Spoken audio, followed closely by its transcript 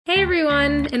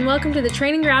everyone, and welcome to the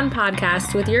Training Ground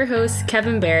Podcast with your host,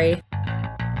 Kevin Barry.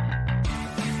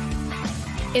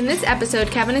 In this episode,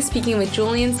 Kevin is speaking with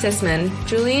Julian Sisman.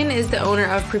 Julian is the owner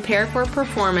of Prepare for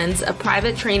Performance, a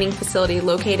private training facility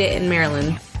located in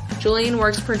Maryland. Julian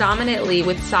works predominantly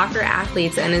with soccer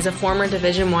athletes and is a former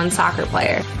Division I soccer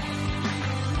player.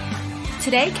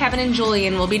 Today, Kevin and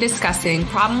Julian will be discussing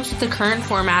problems with the current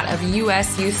format of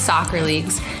U.S. youth soccer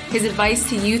leagues, his advice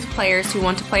to youth players who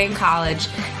want to play in college,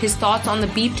 his thoughts on the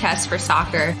beep test for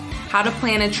soccer, how to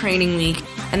plan a training week,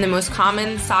 and the most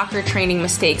common soccer training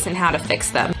mistakes and how to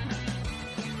fix them.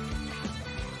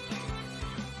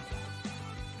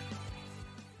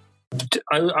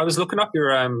 I was looking up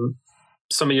your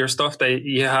some of your stuff that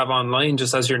you have online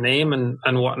just as your name and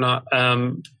whatnot.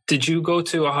 Did you go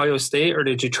to Ohio State or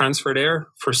did you transfer there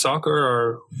for soccer,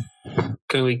 or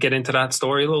can we get into that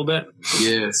story a little bit?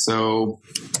 Yeah, so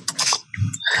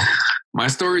my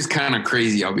story's kind of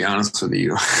crazy, I'll be honest with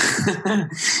you.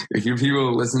 If you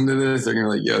people listen to this, they're gonna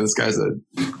be like, "Yo, this guy's a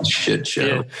shit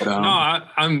show." Yeah.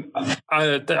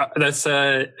 But, that's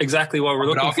exactly what we're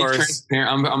looking for.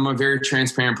 I'm a very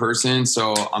transparent person,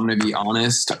 so I'm gonna be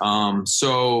honest.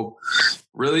 So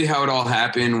really, how it all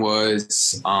happened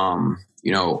was,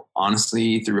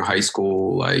 honestly, through high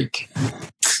school, like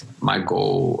my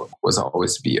goal was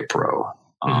always to be a pro.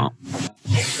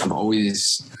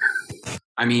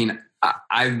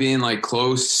 I've been like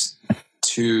close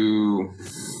to,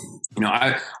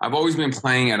 I've always been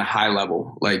playing at a high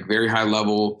level, like very high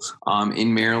level,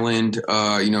 in Maryland.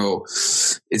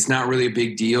 It's not really a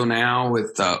big deal now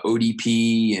with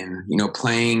ODP and,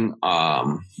 playing,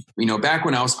 back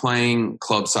when I was playing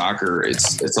club soccer,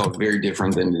 it's all very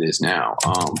different than it is now.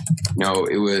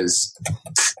 It was,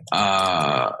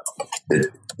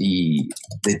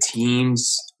 the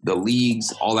teams, the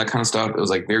leagues, all that kind of stuff. It was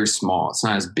like very small. It's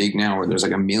not as big now where there's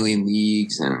like a million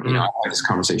leagues, and I have this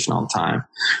conversation all the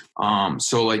time.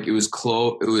 So like it was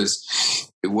close.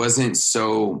 It wasn't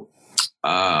so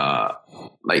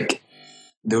like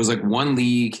there was like one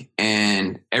league,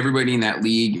 and everybody in that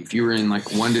league, if you were in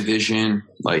like one division,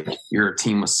 like your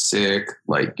team was sick,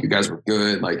 like you guys were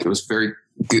good, like it was very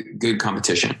good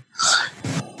competition.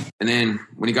 And then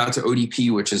when you got to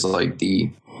ODP, which is like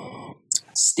the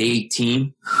state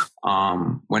team,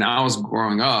 when I was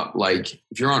growing up, like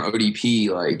if you're on ODP,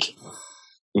 like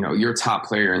you're a top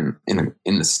player in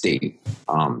the state,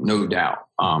 no doubt.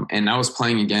 And I was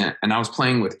playing again, and I was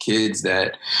playing with kids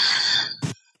that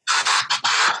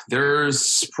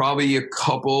there's probably a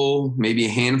couple, maybe a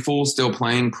handful still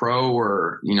playing pro,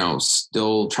 or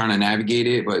still trying to navigate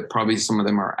it, but probably some of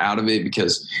them are out of it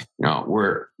because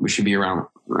we should be around,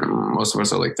 most of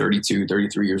us are like 32,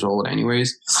 33 years old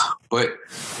anyways. But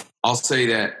I'll say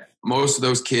that most of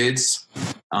those kids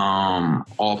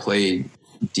all played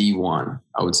D1,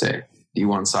 I would say.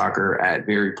 D1 soccer at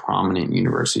very prominent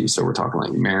universities. So we're talking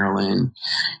like Maryland,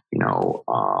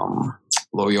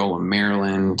 Loyola,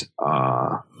 Maryland,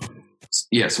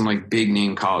 some like big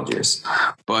name colleges.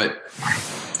 But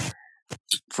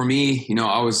for me,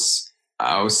 I was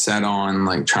set on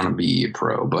like trying to be a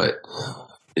pro, but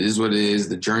it is what it is.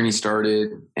 The journey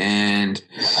started, and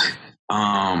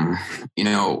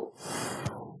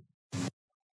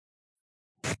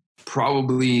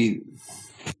probably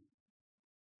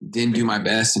didn't do my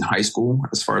best in high school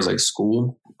as far as like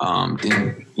school.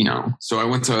 So I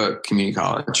went to community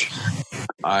college.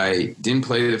 I didn't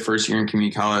play the first year in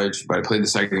community college, but I played the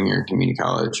second year in community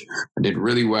college. I did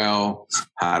really well,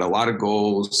 had a lot of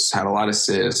goals, had a lot of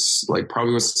assists, like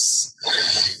probably was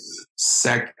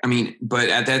but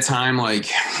at that time, like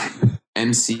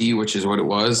MC, which is what it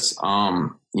was,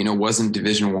 wasn't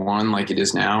Division I like it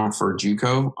is now for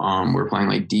JUCO. We're playing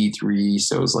like D3.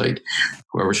 So it was like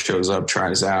whoever shows up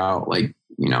tries out, like,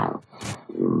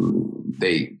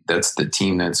 that's the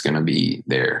team that's going to be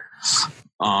there.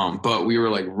 But we were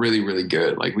like really, really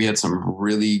good. Like we had some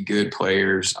really good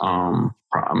players. I'm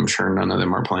sure none of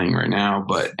them are playing right now,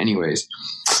 but anyways,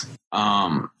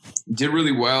 did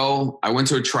really well. I went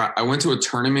to a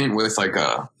tournament with like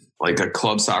a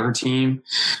club soccer team.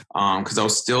 Cause I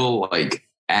was still like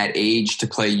at age to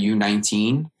play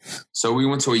U19. So we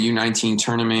went to a U19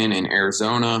 tournament in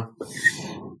Arizona,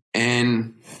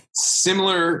 and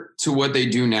similar to what they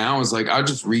do now is like, I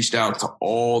just reached out to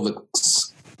all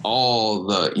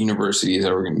the universities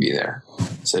that were going to be there.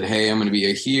 Said, hey, I'm going to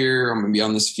be here. I'm going to be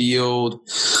on this field.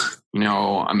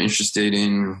 I'm interested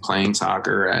in playing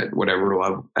soccer at whatever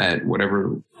level, I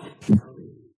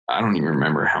don't even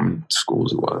remember how many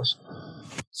schools it was.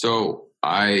 So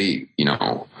I,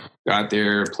 got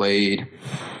there, played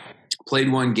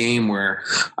one game where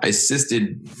I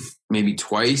assisted maybe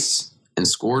twice. and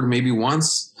scored maybe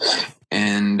once.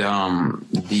 And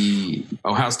the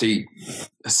Ohio State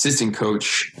assistant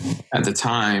coach at the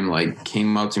time like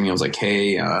came up to me. I was like,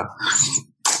 hey,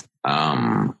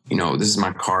 this is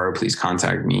my card. Please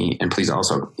contact me. And please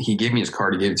also, he gave me his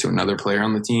card to give it to another player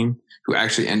on the team who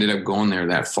actually ended up going there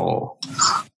that fall.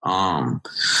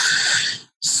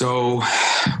 So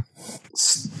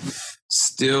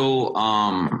still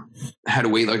had to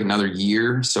wait like another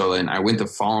year. So then I went the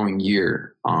following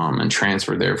year and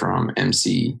transferred there from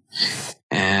MC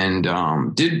and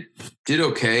did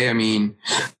okay. I mean,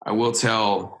 I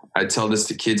tell this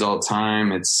to kids all the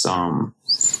time. It's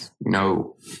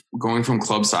going from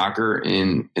club soccer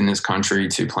in this country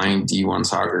to playing D1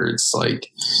 soccer, it's like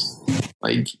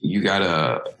you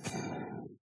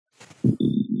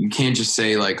can't just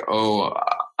say like,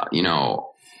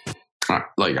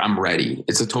 like I'm ready.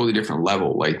 It's a totally different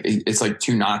level. Like it's like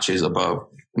 2 notches above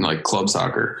like club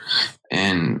soccer.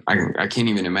 And I can't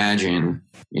even imagine,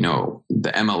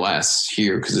 the MLS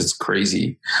here because it's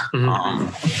crazy.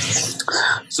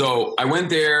 Mm-hmm. So I went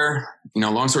there,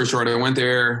 long story short, I went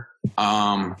there,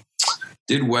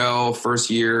 did well first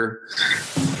year.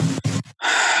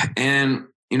 And,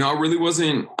 I really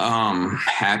wasn't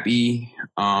happy.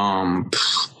 I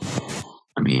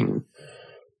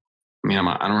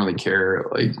don't really care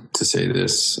like to say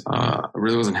this. I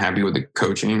really wasn't happy with the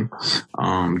coaching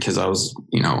because I was,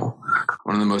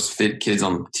 one of the most fit kids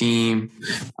on the team,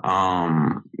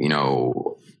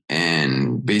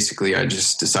 and basically I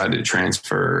just decided to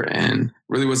transfer and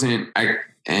really wasn't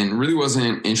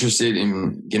interested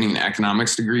in getting an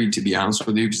economics degree, to be honest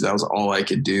with you, because that was all I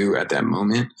could do at that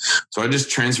moment. So I just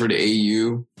transferred to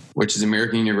AU, which is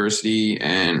American University,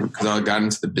 and because I got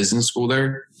into the business school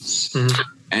there. Mm-hmm.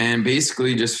 And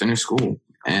basically just finished school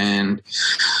and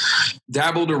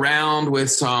dabbled around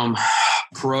with some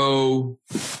pro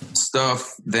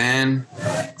stuff then.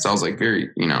 So I was like very,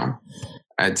 I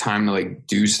had time to like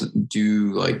do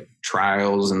like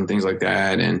trials and things like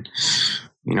that. And,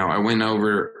 I went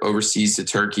overseas to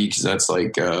Turkey because that's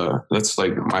like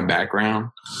my background.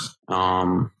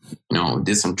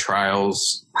 Did some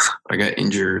trials, but I got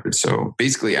injured. So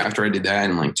basically after I did that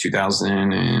in like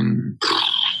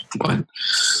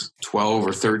 2012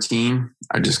 or 13,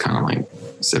 I just kind of like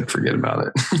said, forget about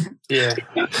it. Yeah.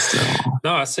 So.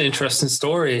 No, that's an interesting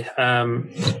story. I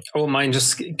won't mind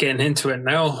just getting into it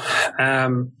now.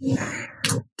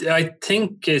 I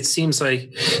think it seems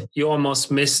like you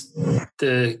almost missed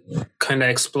the kind of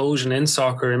explosion in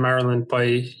soccer in Maryland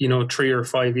by, 3 or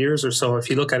 5 years or so.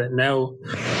 If you look at it now,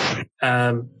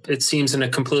 it seems in a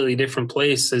completely different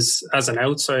place as an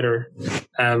outsider.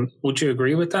 Would you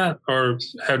agree with that? Or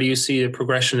how do you see the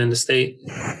progression in the state?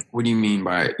 What do you mean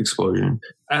by explosion?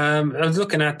 I was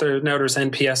looking at there's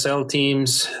NPSL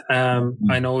teams.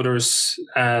 I know there's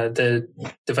the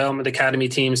development academy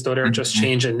teams, though they're just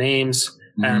changing names.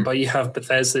 But you have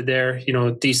Bethesda there.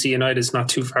 DC United is not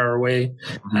too far away.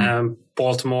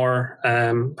 Baltimore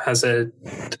has a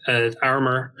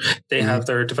Armour. They have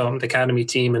their development academy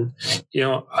team, and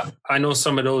I know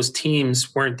some of those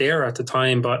teams weren't there at the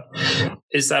time. But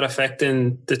is that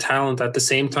affecting the talent at the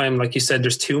same time? Like you said,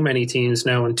 there's too many teams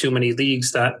now and too many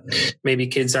leagues that maybe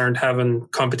kids aren't having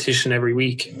competition every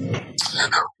week.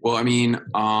 Well, I mean,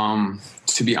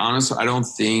 to be honest, I don't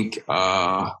think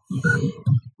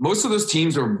most of those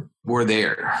teams were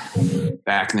there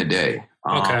back in the day.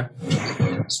 Okay.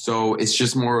 So it's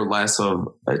just more or less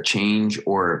of a change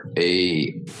or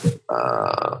a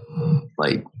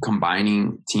like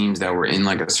combining teams that were in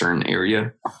like a certain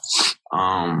area.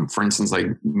 For instance, like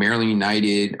Maryland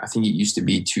United, I think it used to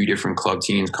be 2 different club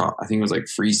teams called, I think it was like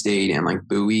Free State and like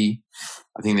Bowie.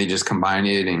 I think they just combined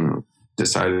it and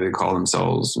decided to call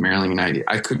themselves Maryland United.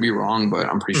 I could be wrong, but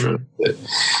I'm pretty sure that,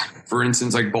 for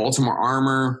instance, like Baltimore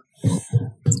Armour,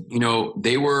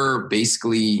 they were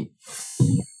basically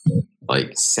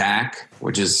like SAC,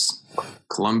 which is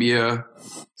Columbia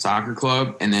Soccer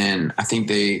Club. And then I think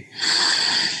that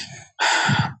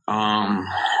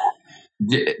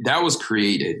was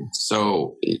created.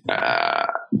 So,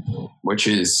 which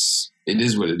is, it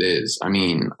is what it is. I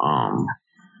mean, I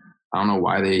don't know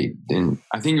why they didn't.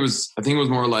 I think it was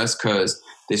more or less because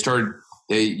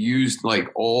they used like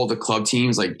all the club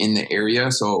teams like in the area.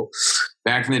 So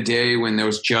back in the day when there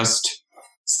was just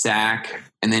SAC,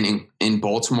 and then in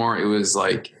Baltimore it was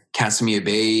like Casamia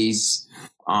Bays,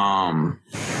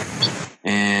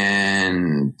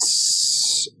 and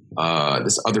this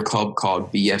other club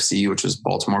called BFC, which was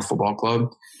Baltimore Football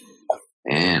Club.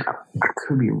 and I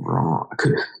could be wrong.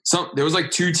 There was like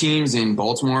 2 teams in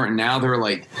Baltimore, and now there are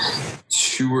like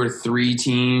 2 or 3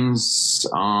 teams.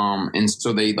 And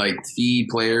so they like feed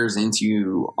players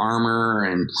into armor,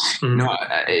 and you know,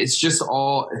 it's just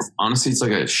all. Honestly, it's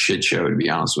like a shit show, to be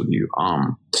honest with you.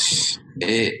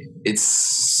 It's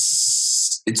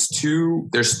too.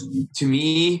 There's, to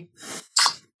me,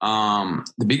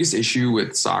 the biggest issue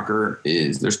with soccer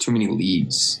is there's too many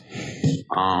leagues.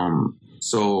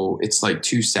 So it's like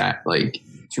too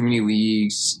many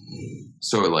leagues.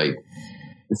 So like,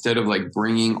 instead of like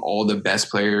bringing all the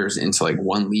best players into like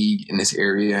one league in this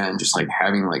area and just like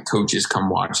having like coaches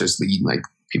come watch this league, like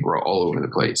people are all over the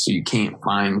place. So you can't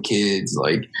find kids,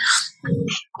 like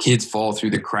kids fall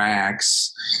through the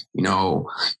cracks, you know,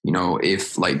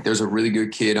 if like there's a really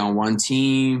good kid on one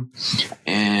team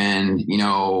and, you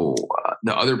know,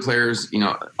 the other players, you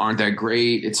know, aren't that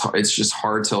great. It's just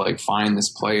hard to like find this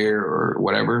player or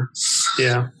whatever.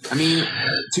 Yeah. I mean,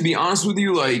 to be honest with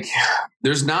you, like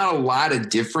there's not a lot of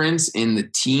difference in the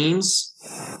teams.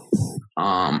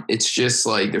 It's just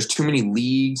like there's too many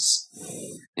leagues,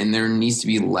 and there needs to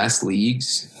be less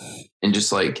leagues, and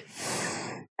just like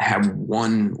have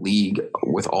one league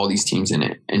with all these teams in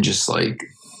it. And just like,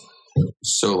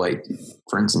 so like,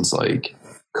 for instance, like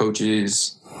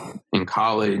coaches in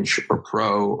college or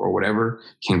pro or whatever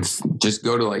can just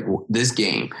go to like this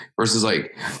game versus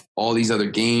like all these other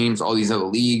games, all these other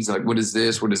leagues. Like, what is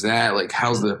this? What is that? Like,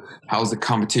 how's the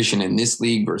competition in this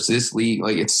league versus this league?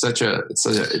 Like, it's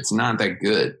not that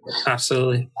good.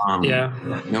 Absolutely.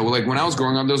 Yeah. You know, like when I was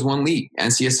growing up, there was one league,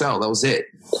 NCSL, that was it.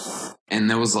 And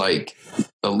there was like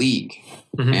the league.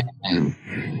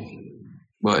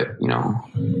 But, you know,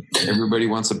 everybody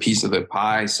wants a piece of the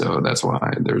pie, so that's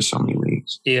why there's so many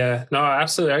leagues. Yeah, no,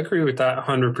 absolutely. I agree with that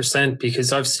 100%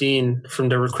 because I've seen from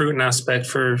the recruiting aspect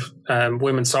for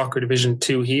women's soccer Division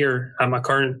 2 here at my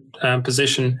current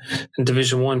position in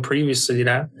Division 1 previously,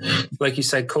 that, like you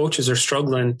said, coaches are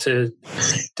struggling to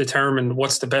determine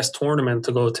what's the best tournament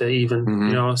to go to even,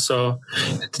 you know, so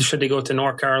should they go to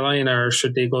North Carolina or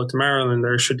should they go to Maryland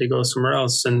or should they go somewhere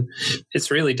else? And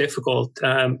it's really difficult.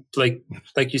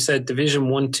 Like you said, Division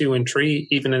 1, 2, and 3,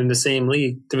 even in the same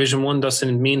league, Division 1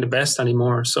 doesn't mean the best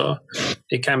anymore. So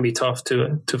it can be tough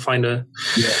to find to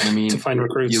find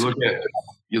recruits.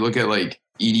 You look at like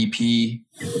EDP,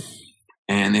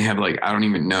 and they have like, I don't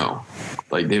even know,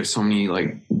 like they have so many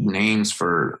like names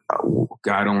for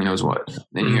God only knows what.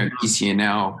 Then you have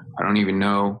ECNL, I don't even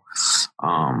know,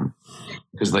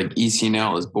 because like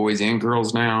ECNL is boys and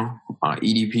girls now.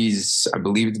 EDP's, I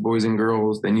believe it's boys and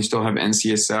girls. Then you still have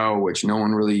NCSL, which no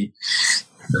one really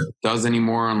does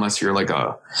anymore unless you're like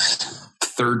a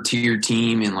 3rd tier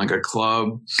team in like a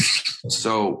club.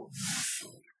 So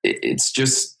it's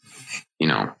just, you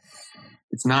know,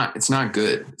 it's not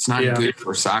good. It's not good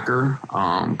for soccer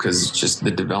because it's just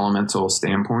the developmental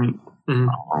standpoint.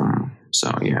 So,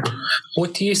 yeah.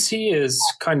 What do you see as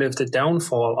kind of the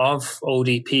downfall of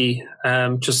ODP?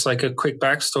 Just like a quick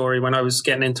backstory, when I was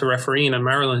getting into refereeing in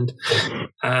Maryland,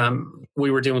 we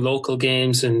were doing local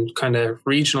games and kind of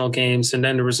regional games. And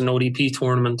then there was an ODP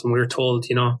tournament and we were told,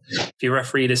 you know, if you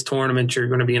referee this tournament, you're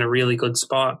going to be in a really good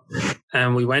spot.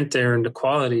 And we went there and the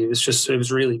quality, it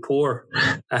was really poor.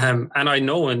 And I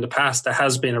know in the past there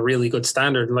has been a really good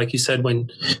standard. Like you said, when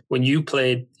you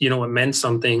played, you know, it meant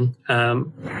something.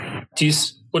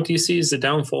 What do you see as the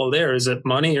downfall there? Is it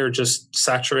money or just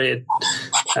saturated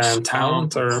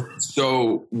talent? Or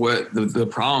so what the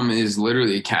problem is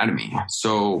literally academy.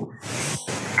 So,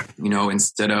 you know,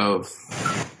 instead of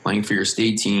playing for your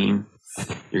state team,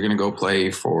 you're going to go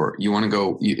play for,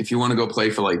 if you want to go play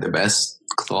for like the best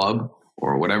club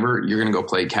or whatever, you're going to go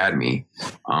play academy.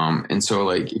 And so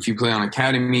like, if you play on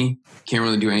academy, you can't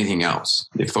really do anything else.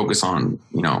 They focus on,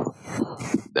 you know,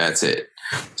 that's it.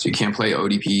 So you can't play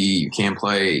ODP, you can't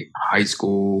play high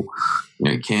school, you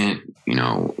know, you can't, you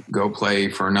know, go play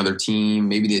for another team.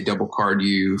 Maybe they double card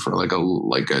you for like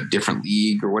a different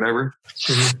league or whatever.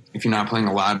 If you're not playing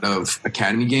a lot of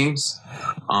academy games.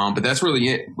 But that's really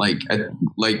it. Like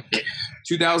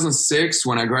 2006,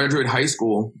 when I graduated high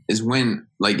school, is when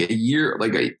like a year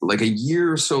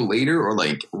or so later, or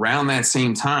like around that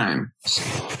same time,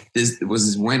 this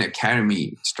was when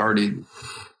academy started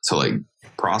to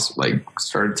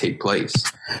started to take place.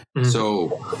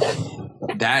 So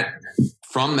that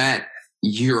from that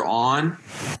year on,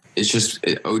 it's just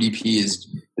ODP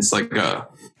it's like a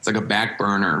back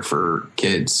burner for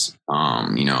kids.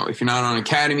 You know, if you're not on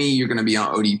academy, you're going to be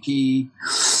on ODP.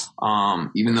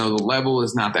 Even though the level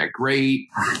is not that great.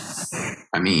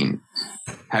 I mean,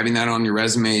 having that on your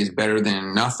resume is better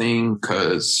than nothing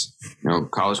because, you know,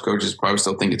 college coaches probably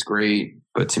still think it's great.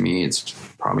 but to me, it's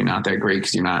probably not that great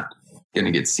because you're not going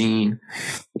to get seen.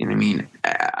 You know what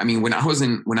I mean? When I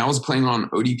was playing on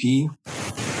ODP,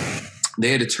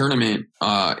 they had a tournament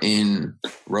in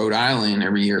Rhode Island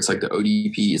every year. It's like the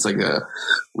ODP. It's like a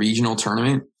regional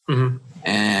tournament. Mm-hmm.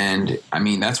 And I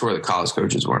mean, that's where the college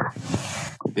coaches were.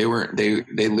 They would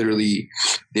literally,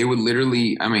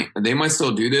 I mean, they might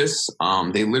still do this.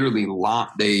 They literally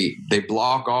they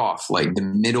block off like the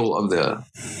middle of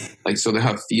so they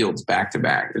have fields back to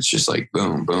back. It's just like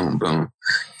boom, boom, boom.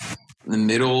 The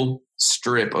middle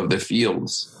strip of the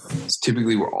fields is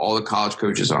typically where all the college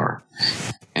coaches are.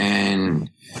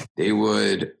 And they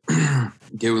would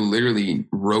literally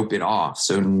rope it off.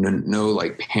 So no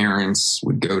like parents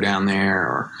would go down there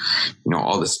or,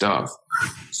 all this stuff.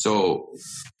 So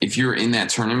if you're in that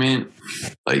tournament,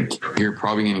 like you're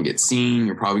probably going to get seen,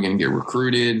 you're probably going to get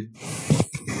recruited.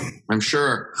 I'm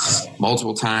sure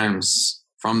multiple times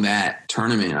from that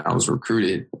tournament, I was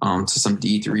recruited to some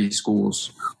D3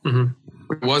 schools. Mm-hmm.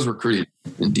 I was recruited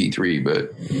in D3,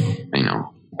 but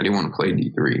I didn't want to play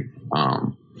D3.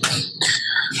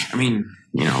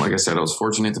 Like I said, I was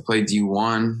fortunate to play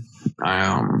D1.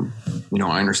 I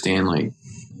understand like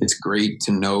it's great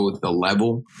to know the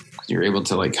level because you're able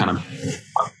to like kind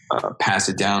of pass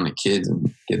it down to kids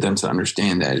and get them to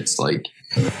understand that it's like,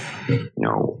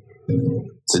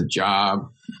 it's a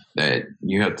job that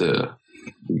you have to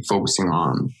be focusing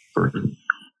on for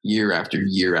year after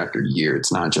year after year.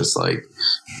 It's not just like,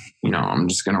 I'm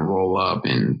just going to roll up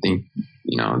and think,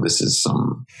 this is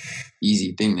some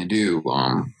easy thing to do.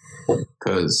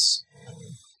 Because,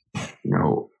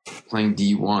 playing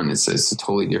D1 it's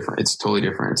totally different. It's totally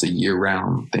different. It's a year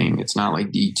round thing. It's not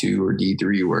like D2 or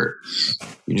D3 where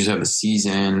you just have a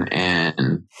season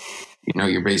and,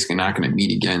 you're basically not going to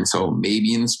meet again. So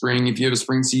maybe in the spring, if you have a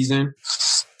spring season,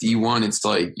 D1, it's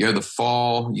like you have the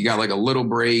fall, you got like a little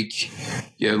break,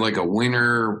 you have like a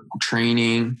winter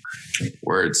training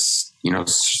where it's,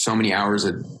 so many hours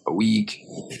a week.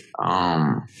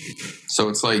 So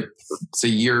it's like, it's a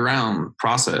year-round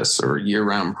process or a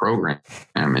year-round program,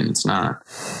 and it's not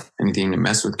anything to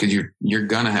mess with because you're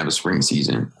gonna have a spring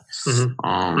season.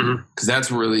 Mm-hmm. Because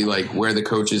that's really like where the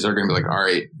coaches are gonna be like, all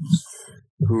right,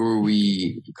 who are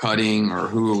we cutting or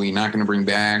who are we not gonna bring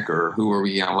back or who are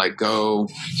we gonna let go?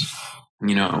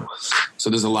 So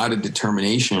there's a lot of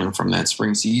determination from that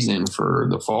spring season for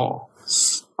the fall.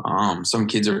 Some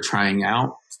kids are trying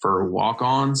out for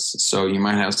walk-ons, so you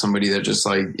might have somebody that just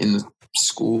like in the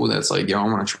school that's like, yo, I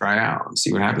want to try out and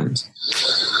see what happens.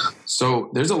 So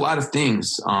there's a lot of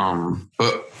things.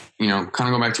 But kind of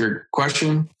go back to your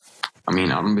question. I'm going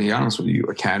to be honest with you.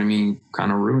 Academy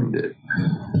kind of ruined it.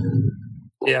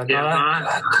 Yeah,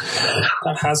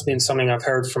 that has been something I've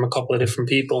heard from a couple of different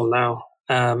people now.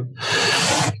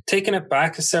 Taking it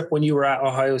back a step, when you were at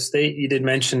Ohio State, you did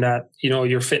mention that,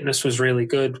 your fitness was really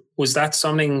good. Was that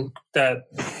something that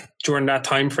during that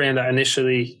time frame that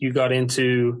initially you got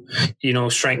into,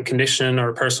 strength and conditioning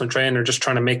or personal training, or just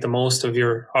trying to make the most of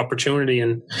your opportunity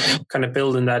and kind of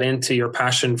building that into your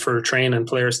passion for training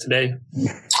players today?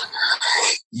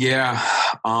 Yeah,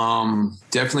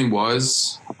 definitely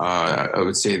was. I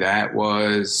would say that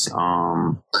was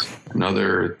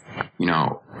another,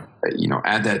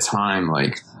 at that time,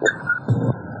 like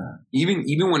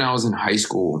even when I was in high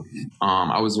school,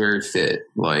 I was very fit.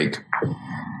 Like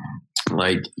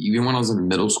even when I was in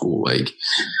middle school,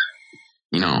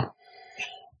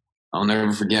 I'll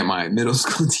never forget my middle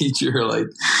school teacher, like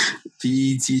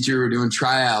PE teacher, were doing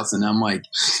tryouts, and I'm like,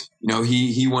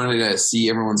 he wanted to see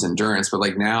everyone's endurance, but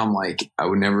like now I'm like, I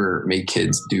would never make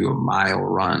kids do a mile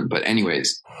run. But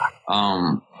anyways,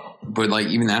 but like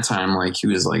even that time, like he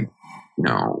was like,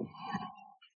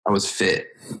 I was fit.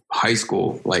 High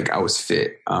school, like I was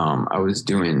fit. I was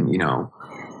doing,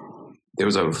 there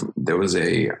was a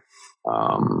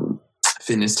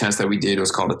fitness test that we did. It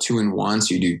was called a 2-in-1.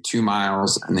 So you do 2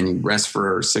 miles and then you rest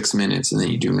for 6 minutes and then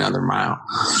you do another mile.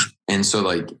 And so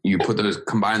like you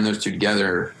combine those two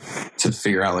together to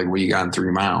figure out like what you got in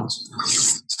 3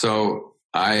 miles. So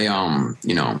I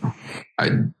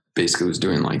basically was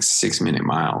doing like 6-minute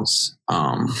miles.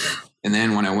 And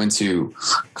then when I went to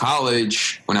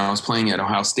college, when I was playing at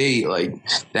Ohio State, like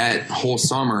that whole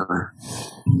summer,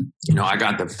 I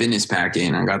got the fitness pack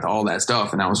in, I got all that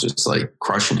stuff, and I was just like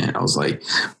crushing it. I was like,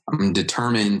 I'm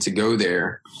determined to go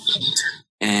there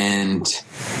and,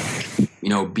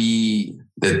 be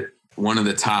one of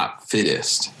the top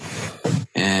fittest.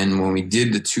 And when we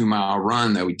did the 2-mile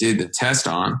run that we did the test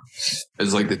on, it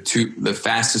was like the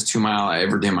fastest 2 mile I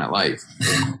ever did in my life,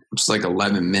 which is like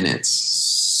 11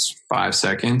 minutes, 5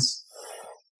 seconds.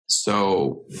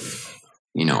 So,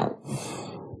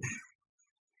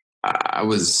 I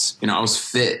was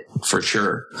fit for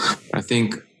sure. I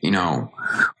think,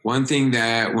 one thing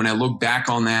that when I look back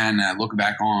on that and I look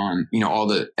back on, all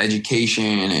the education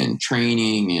and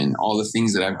training and all the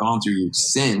things that I've gone through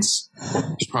since,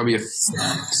 there's probably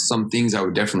some things I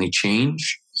would definitely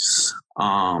change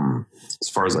as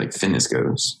far as like fitness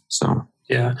goes. So.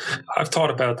 Yeah, I've thought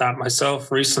about that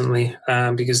myself recently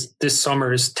because this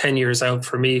summer is 10 years out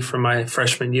for me from my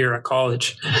freshman year at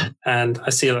college. And I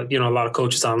see, a lot of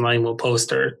coaches online will post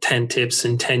their 10 tips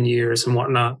in 10 years and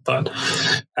whatnot. But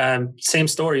same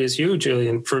story as you,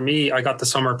 Julian. For me, I got the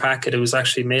summer packet. It was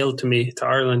actually mailed to me to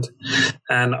Ireland.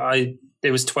 And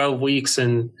it was 12 weeks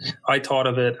and I thought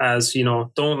of it as,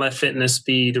 don't let fitness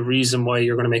be the reason why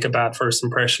you're going to make a bad first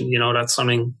impression. That's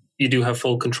something you do have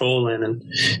full control in, and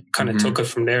kind of took it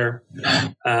from there.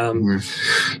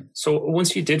 So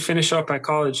once you did finish up at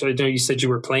college, I know you said you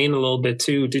were playing a little bit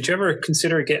too. Did you ever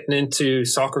consider getting into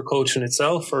soccer coaching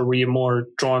itself, or were you more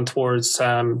drawn towards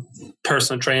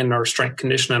personal training or strength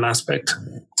conditioning aspect?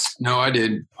 No, I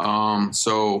did. I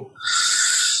still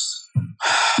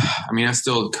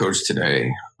coach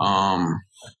today.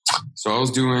 So I was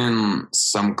doing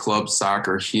some club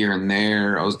soccer here and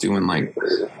there. I was doing like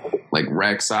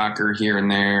rec soccer here and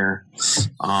there,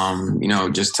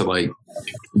 just to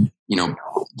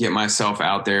get myself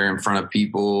out there in front of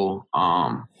people.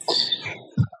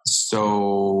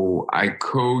 So I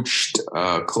coached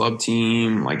a club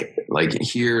team, like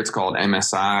here it's called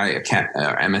MSI,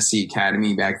 MSC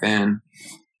Academy back then.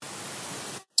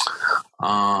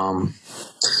 I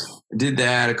did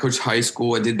that. I coached high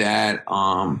school. I did that.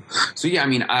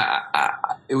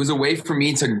 It was a way for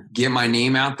me to get my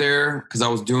name out there because I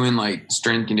was doing like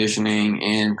strength conditioning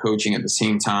and coaching at the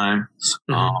same time.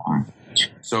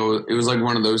 So it was like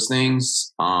one of those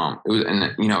things.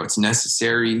 It's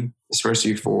necessary,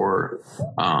 especially for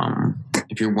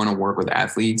if you want to work with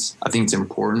athletes. I think it's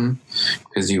important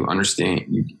because you understand,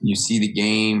 you see the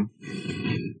game,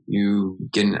 you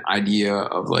get an idea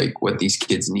of like what these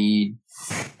kids need.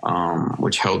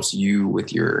 Which helps you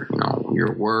with your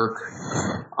work.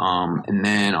 And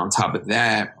then on top of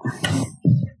that,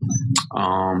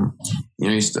 I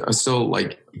still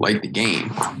like the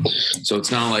game. So it's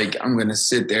not like I'm going to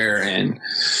sit there and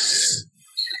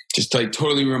just like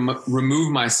totally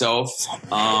remove myself.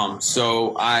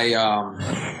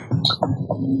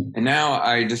 And now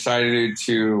I decided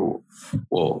to,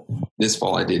 this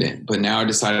fall I didn't, but now I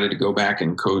decided to go back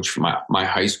and coach for my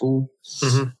high school.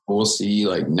 We'll see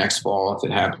like next fall if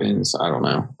it happens. I don't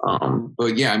know.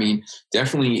 But yeah,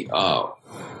 definitely, I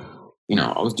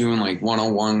was doing like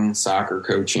one-on-one soccer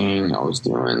coaching. I was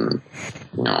doing,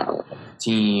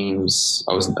 teams.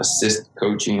 I was assist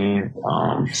coaching.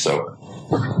 So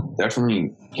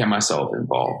definitely get myself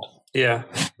involved. Yeah,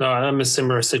 no, I'm a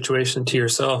similar situation to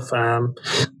yourself.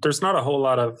 There's not a whole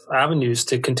lot of avenues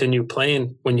to continue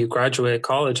playing when you graduate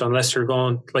college, unless you're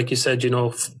going, like you said,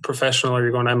 professional, or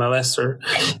you're going MLS, or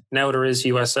now there is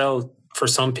USL for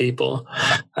some people.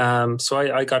 So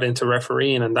I got into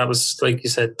refereeing, and that was, like you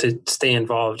said, to stay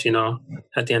involved,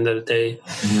 at the end of the day.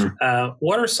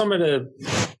 What are some of the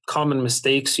common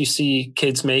mistakes you see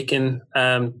kids making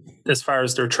as far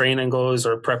as their training goes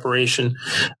or preparation?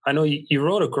 I know you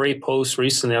wrote a great post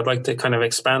recently. I'd like to kind of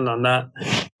expand on that,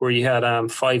 where you had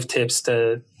 5 tips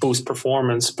to boost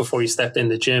performance before you stepped in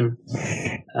the gym.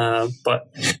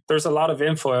 But there's a lot of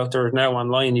info out there now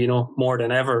online, more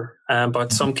than ever.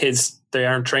 But some kids, they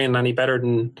aren't trained any better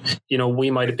than,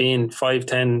 we might have been 5,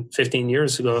 10, 15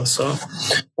 years ago. So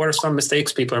what are some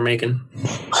mistakes people are making?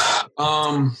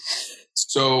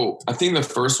 So I think the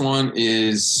first one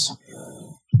is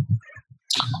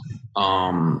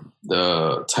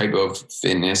the type of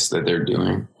fitness that they're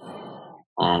doing.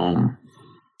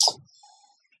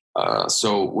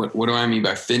 So what do I mean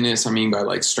by fitness? I mean by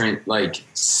like strength, like,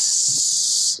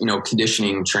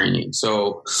 conditioning training.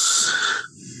 So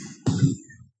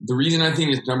the reason I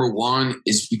think it's number one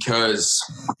is because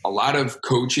a lot of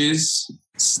coaches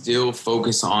still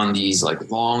focus on these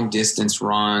like long distance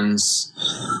runs,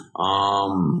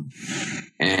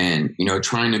 and,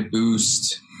 trying to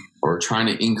boost or trying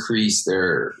to increase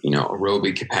their,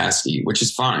 aerobic capacity, which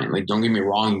is fine. Like, don't get me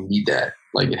wrong, you need that.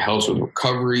 Like, it helps with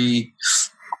recovery,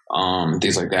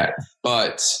 things like that.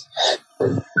 But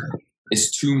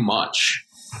it's too much.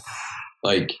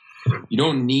 Like, you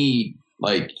don't need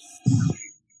like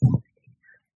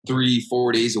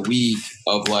 3-4 days a week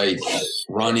of like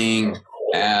running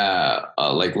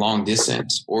like long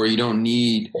distance, or you don't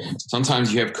need,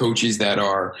 sometimes you have coaches that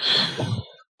are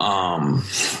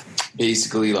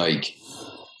basically like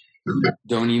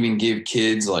don't even give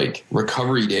kids like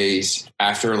recovery days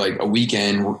after like a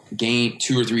weekend, game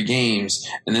 2 or 3 games,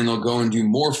 and then they'll go and do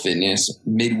more fitness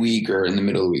midweek or in the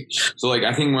middle of the week. So like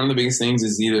I think one of the biggest things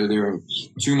is either doing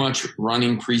too much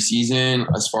running preseason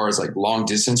as far as like long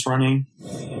distance running,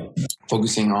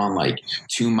 focusing on like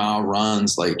 2-mile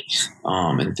runs, like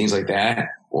and things like that,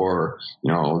 or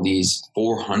these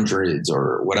 400s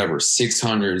or whatever,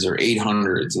 600s or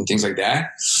 800s and things like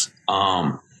that.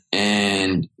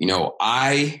 And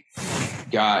I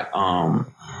got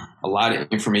a lot of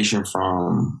information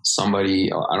from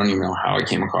somebody. I don't even know how I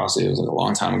came across it. It was like a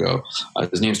long time ago.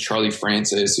 His name's Charlie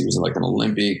Francis. He was like an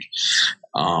Olympic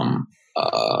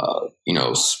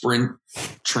sprint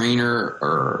trainer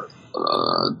or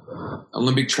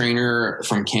Olympic trainer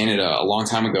from Canada a long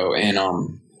time ago.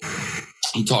 And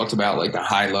he talked about like the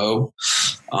high-low,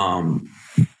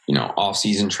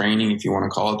 off-season training, if you want to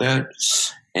call it that.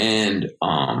 And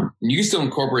you can still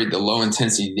incorporate the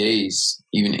low-intensity days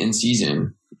even in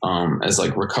season as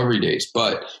like recovery days.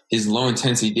 But his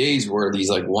low-intensity days were these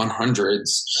like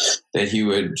 100s that he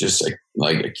would just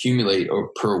like accumulate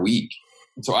per week.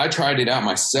 So I tried it out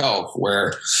myself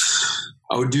where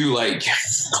I would do like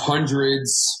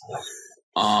hundreds,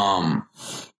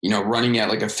 running at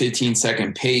like a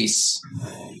 15-second pace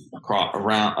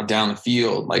around down the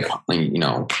field, like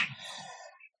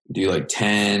do like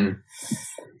 10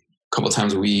 a couple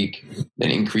times a week,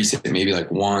 then increase it maybe like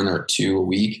 1 or 2 a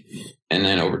week. And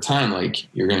then over time, like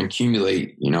you're going to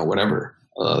accumulate, whatever,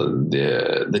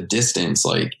 the distance,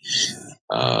 like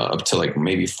up to like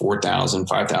maybe 4,000,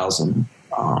 5,000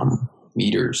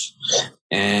 meters.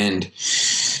 And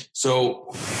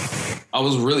so I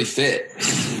was really fit.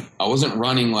 I wasn't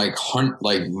running like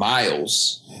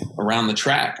miles around the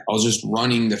track. I was just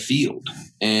running the field.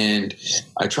 And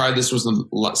I tried this with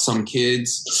some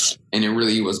kids, and it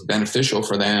really was beneficial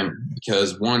for them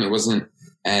because, one, it wasn't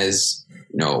as,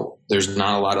 there's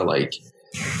not a lot of like,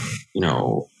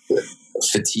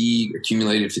 fatigue,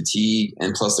 accumulated fatigue.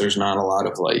 And plus there's not a lot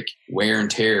of like wear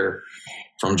and tear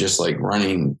from just like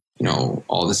running,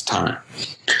 all this time.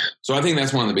 So I think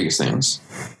that's one of the biggest things.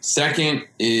 Second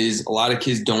is a lot of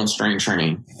kids don't strength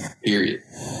train, period.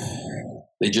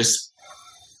 They just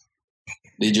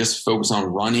focus on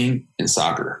running and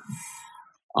soccer.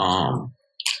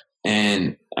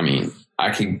 And I mean, I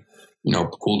could,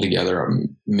 pull together a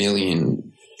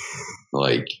million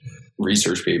like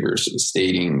research papers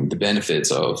stating the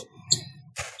benefits of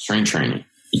strength training,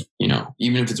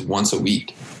 even if it's once a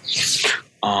week.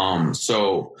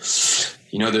 So,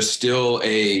 there's still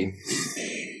a,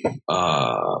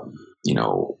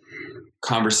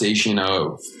 conversation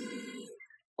of,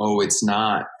 it's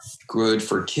not good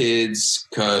for kids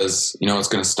because, it's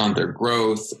going to stunt their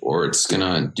growth, or it's going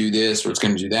to do this, or it's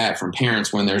going to do that from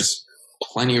parents, when there's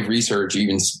plenty of research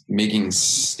even making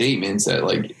statements that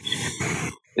like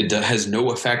it has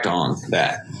no effect on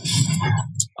that.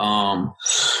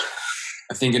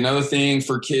 I think another thing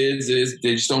for kids is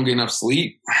they just don't get enough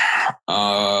sleep.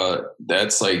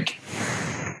 That's like,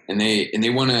 and they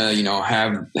want to,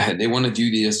 they want to do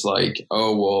this like,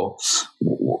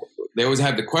 they always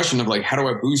have the question of like, how do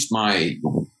I boost my,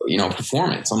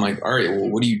 performance? I'm like, all right, well,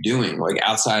 what are you doing? Like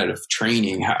outside of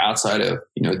training, outside of,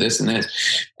 this and this.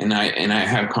 And I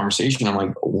have a conversation. I'm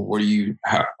like,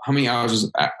 how many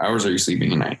hours are you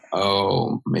sleeping a night?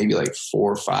 Oh, maybe like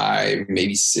 4 or 5,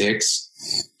 maybe 6.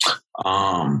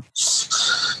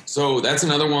 So that's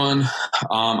another one.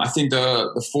 I think a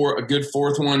good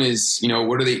fourth one is,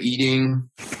 what are they eating?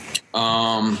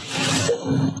 A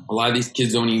lot of these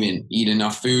kids don't even eat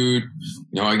enough food.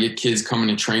 I get kids coming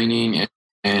to training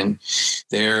and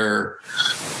their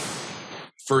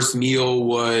first meal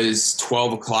was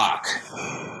 12 o'clock.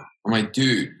 I'm like,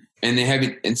 dude. And they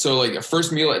haven't, and so like a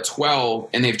first meal at 12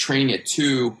 and they've trained at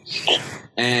 2,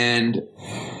 and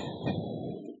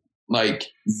like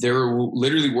they're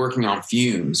literally working on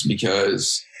fumes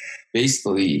because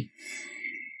basically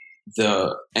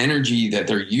the energy that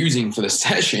they're using for the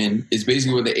session is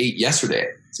basically what they ate yesterday.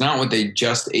 It's not what they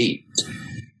just ate.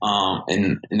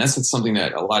 And that's something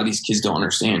that a lot of these kids don't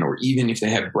understand. Or even if they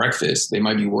have breakfast, they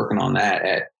might be working on that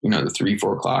at, the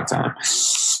 3-4 o'clock time.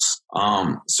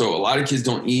 So a lot of kids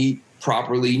don't eat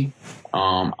properly.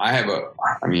 I'm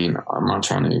not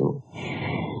trying to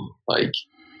like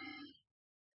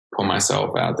put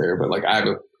myself out there, but like I have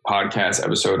a podcast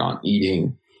episode on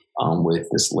eating with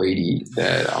this lady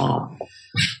that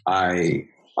I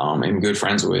am good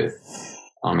friends with.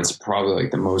 It's probably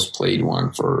like the most played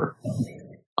one for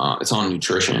It's on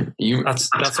nutrition.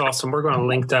 That's awesome. We're going to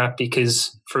link that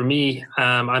because for me,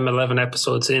 I'm 11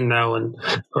 episodes in now, and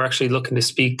we're actually looking to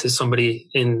speak to somebody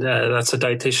that's a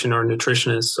dietitian or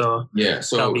nutritionist. So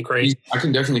that'll be great. I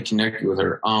can definitely connect you with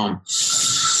her.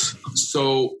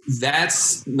 So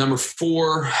that's number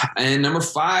 4, and number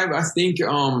 5. I think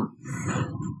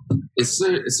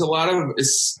it's a lot of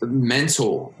it's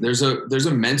mental. There's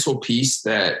a mental piece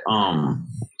that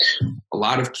a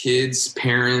lot of kids,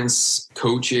 parents,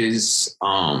 coaches,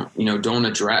 don't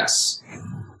address.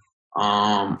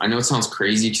 I know it sounds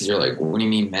crazy because you're like, what do you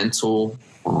mean mental?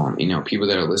 People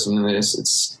that are listening to this,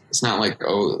 it's not like,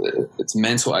 it's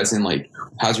mental as in like,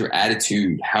 how's your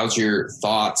attitude? How's your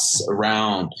thoughts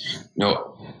around,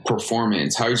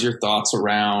 performance? How's your thoughts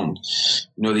around,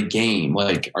 the game?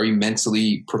 Like, are you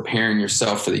mentally preparing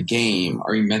yourself for the game?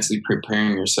 Are you mentally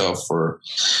preparing yourself for,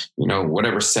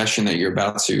 whatever session that you're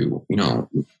about to,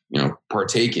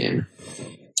 partake in?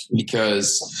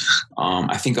 Because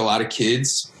I think a lot of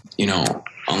kids,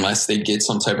 unless they get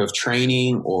some type of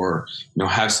training or,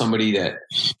 have somebody that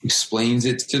explains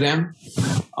it to them,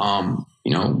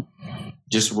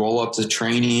 just roll up to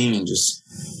training and just,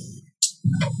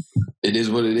 it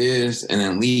is what it is, and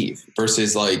then leave,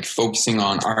 versus like focusing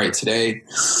on, all right, today,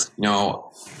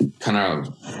 kind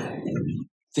of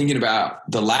thinking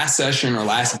about the last session or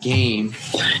last game,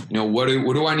 what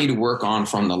do I need to work on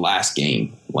from the last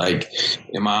game? Like, is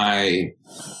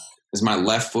my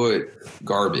left foot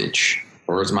garbage,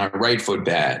 or is my right foot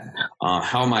bad?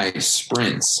 How are my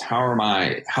sprints?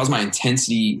 How's my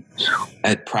intensity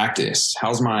at practice?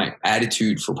 How's my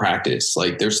attitude for practice?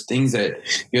 Like, there's things that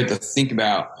you have to think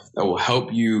about that will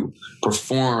help you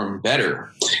perform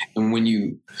better. And when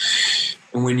you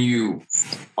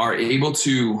are able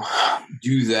to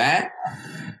do that,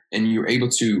 and you're able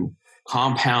to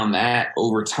compound that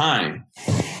over time,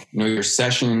 your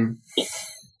session,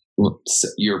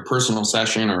 your personal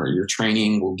session or your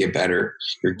training will get better.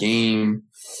 Your game,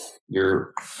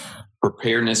 your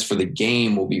preparedness for the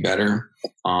game will be better.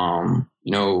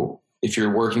 If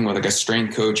you're working with like a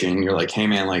strength coach and you're like, hey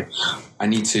man, like I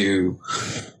need to,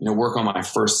 work on my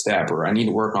first step, or I need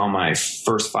to work on my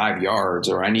first 5 yards,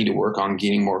 or I need to work on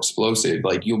getting more explosive.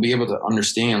 Like, you'll be able to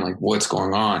understand like what's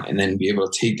going on, and then be able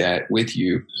to take that with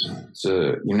you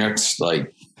to your next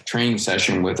like training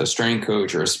session with a strength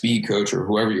coach or a speed coach or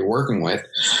whoever you're working with.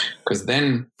 Cause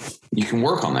then you can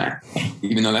work on that,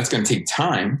 even though that's going to take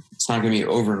time. It's not going to be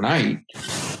overnight,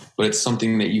 but it's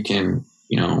something that you can,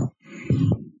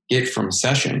 get from a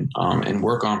session, and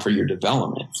work on for your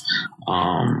development.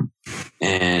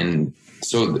 And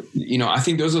so, I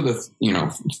think those are the,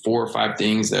 4 or 5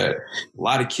 things that a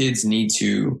lot of kids need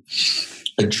to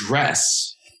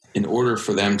address in order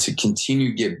for them to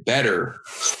continue to get better,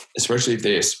 especially if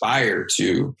they aspire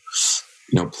to,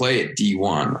 play at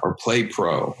D1 or play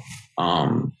pro.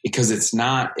 Because it's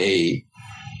not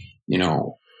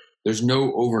there's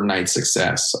no overnight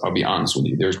success. I'll be honest with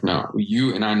you. There's no,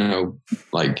 you and I know,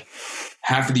 like,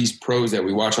 half of these pros that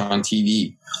we watch on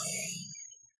TV,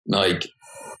 like,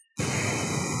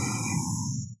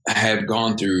 have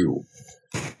gone through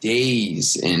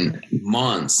days and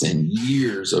months and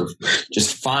years of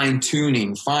just fine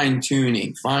tuning,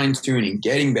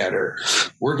 getting better,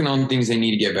 working on things they need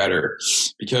to get better,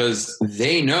 because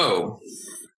they know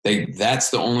that's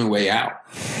the only way out.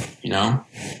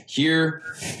 Here,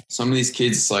 some of these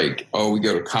kids, it's like, we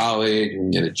go to college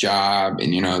and get a job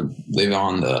and, live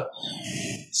on the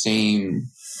same,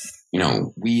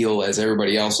 wheel as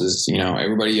everybody else's.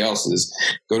 Everybody else is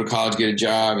go to college, get a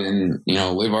job, and,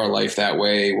 live our life that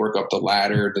way, work up the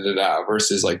ladder,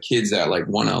 versus like kids that like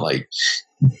want to like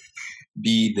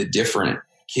be the different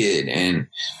kid and,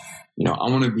 I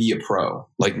want to be a pro,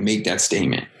 like make that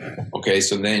statement. Okay.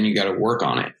 So then you got to work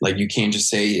on it. Like, you can't just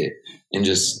say it and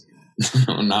just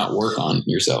not work on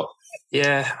yourself.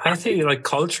 Yeah. I think like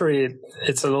culturally,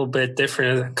 it's a little bit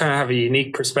different. I kind of have a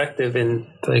unique perspective in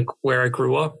like where I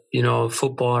grew up.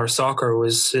 Football or soccer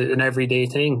was an everyday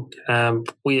thing. A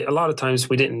lot of times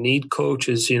we didn't need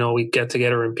coaches, we'd get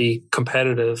together and be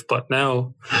competitive. But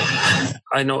now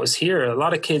I notice here, a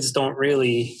lot of kids don't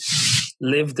really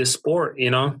live the sport,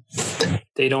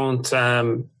 they don't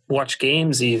watch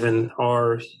games even,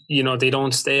 or, they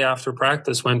don't stay after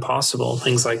practice when possible,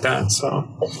 things like that. So,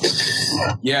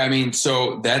 yeah, I mean,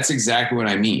 so that's exactly what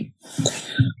I mean.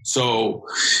 So,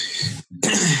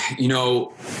 that's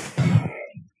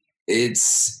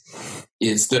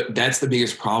the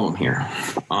biggest problem here.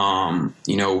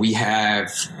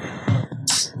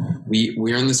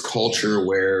 We're in this culture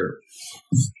where,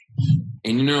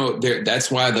 and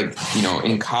that's why, like,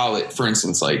 in college, for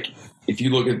instance, like if you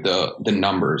look at the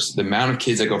numbers, the amount of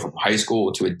kids that go from high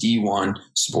school to a D1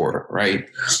 sport, right,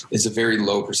 is a very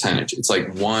low percentage. It's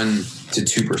like 1 to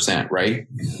 2%, right?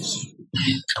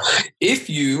 If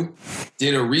you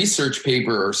did a research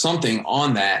paper or something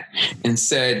on that and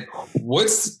said, what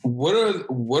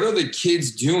are the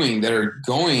kids doing that are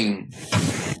going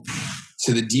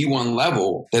to the D1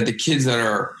 level that the kids that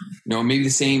are, maybe the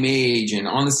same age and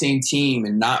on the same team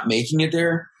and not making it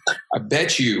there, I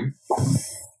bet you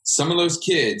some of those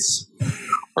kids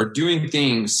are doing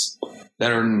things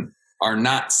that are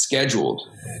not scheduled.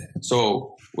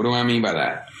 So what do I mean by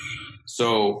that?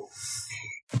 So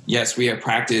yes, we have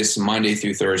practice Monday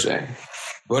through Thursday,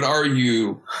 but are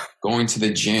you going to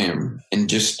the gym and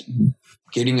just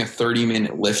getting a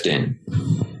 30-minute lift in?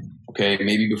 Okay,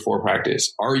 maybe before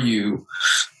practice. Are you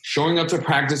showing up to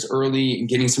practice early and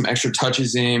getting some extra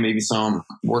touches in, maybe some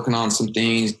working on some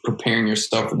things, preparing your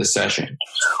stuff for the session?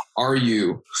 Are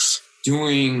you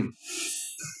doing,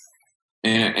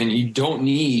 and you don't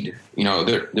need,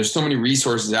 there's so many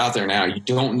resources out there now. You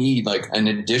don't need like an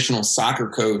additional soccer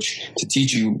coach to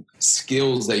teach you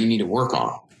skills that you need to work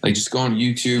on. Like just go on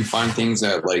YouTube, find things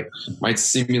that like might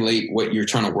simulate what you're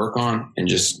trying to work on and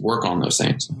just work on those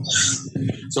things.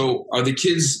 So are the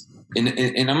kids,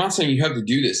 and I'm not saying you have to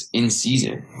do this in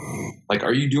season. Like,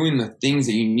 are you doing the things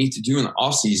that you need to do in the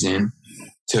off season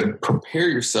to prepare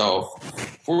yourself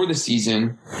for the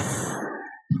season?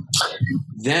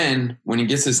 Then when it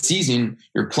gets to season,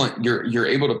 you're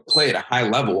able to play at a high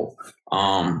level,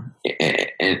 and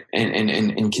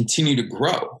continue to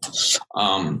grow.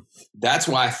 That's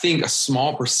why I think a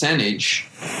small percentage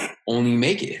only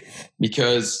make it,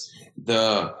 because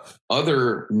the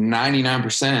other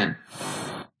 99%,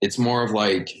 it's more of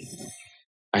like,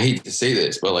 I hate to say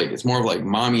this, but like, it's more of like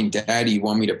mommy and daddy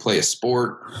want me to play a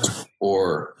sport,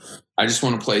 or I just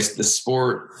want to play the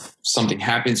sport. Something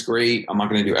happens, great. I'm not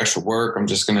going to do extra work. I'm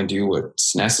just going to do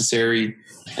what's necessary,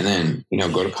 and then,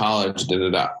 go to college,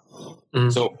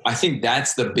 So I think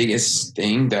that's the biggest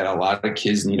thing that a lot of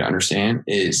kids need to understand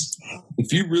is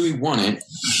if you really want it,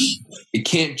 it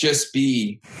can't just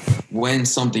be when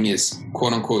something is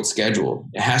quote unquote scheduled.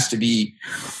 It has to be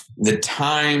the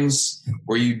times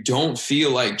where you don't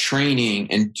feel like training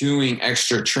and doing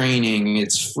extra training.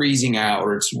 It's freezing out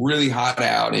or it's really hot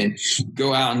out, and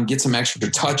go out and get some extra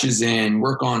touches in,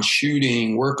 work on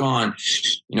shooting, work on,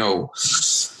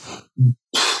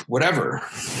 whatever.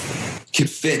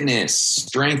 Fitness,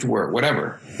 strength work,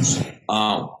 whatever.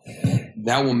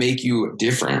 That will make you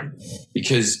different,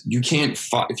 because you can't,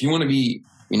 if you want to be,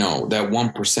 that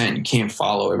 1%, you can't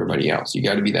follow everybody else. You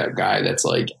got to be that guy that's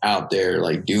like out there,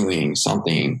 like doing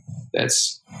something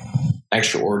that's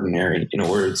extraordinary in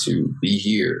order to be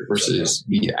here versus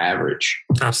be the average.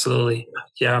 Absolutely.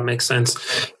 Yeah, it makes sense.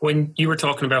 When you were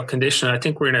talking about conditioning, I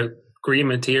think we're in a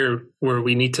agreement here where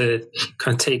we need to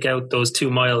kind of take out those 2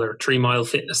 mile or 3 mile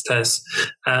fitness tests.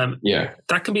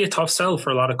 That can be a tough sell for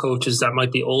a lot of coaches that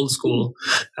might be old school.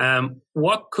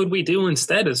 What could we do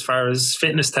instead as far as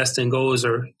fitness testing goes,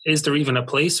 or is there even a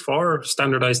place for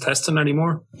standardized testing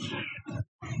anymore?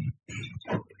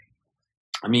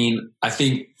 I mean, I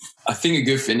think a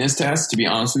good fitness test, to be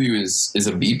honest with you, is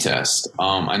a beep test.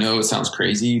 I know it sounds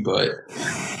crazy, but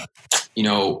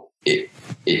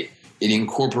it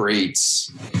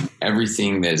incorporates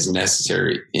everything that is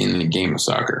necessary in the game of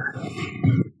soccer.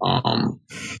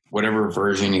 Whatever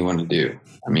version you want to do.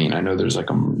 I mean, I know there's like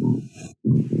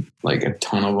a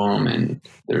ton of them, and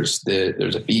there's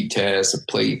a beat test, a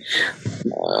plate.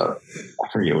 I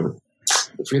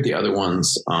forget the other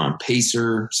ones.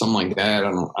 Pacer, something like that.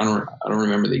 I don't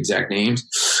remember the exact names,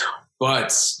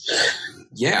 but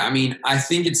yeah, I mean, I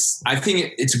think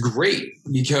it's great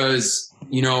because,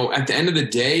 at the end of the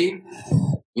day,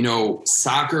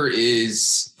 soccer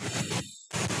is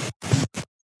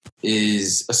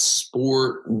a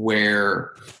sport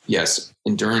where, yes,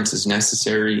 endurance is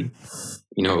necessary,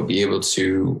 be able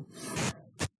to,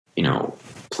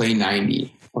 play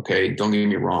 90. Okay. Don't get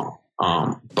me wrong.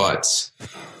 But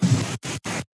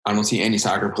I don't see any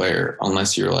soccer player,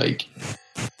 unless you're like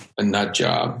a nut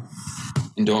job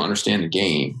and don't understand the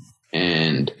game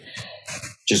and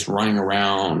just running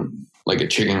around like a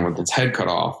chicken with its head cut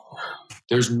off.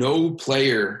 There's no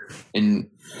player in,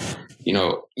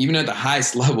 even at the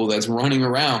highest level that's running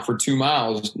around for 2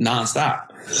 miles nonstop.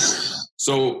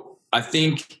 So I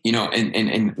think,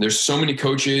 and there's so many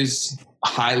coaches,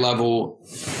 high level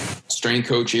strength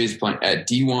coaches at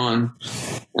D1,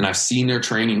 and I've seen their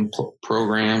training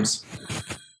programs.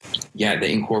 Yeah,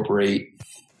 they incorporate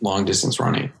long distance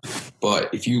running.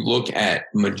 But if you look at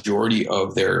majority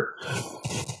of their,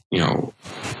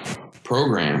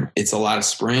 program, it's a lot of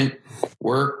sprint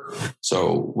work.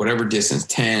 So whatever distance,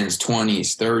 10s,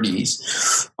 20s,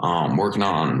 30s, working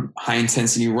on high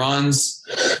intensity runs,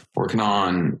 working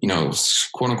on,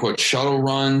 quote unquote shuttle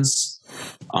runs,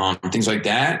 things like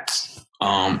that.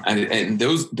 And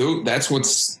that's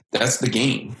the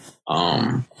game.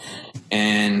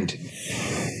 And,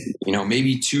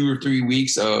 maybe 2 or 3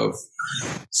 weeks of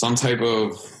some type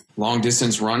of long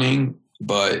distance running,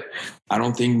 but I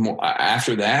don't think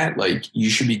after that, like, you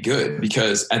should be good,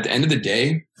 because at the end of the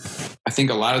day, I think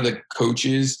a lot of the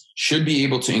coaches should be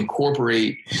able to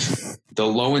incorporate the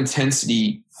low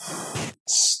intensity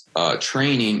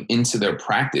training into their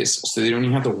practice, so they don't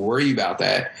even have to worry about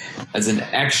that as an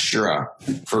extra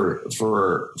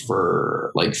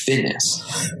for like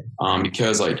fitness,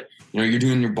 because like, you're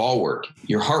doing your ball work,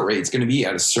 your heart rate is going to be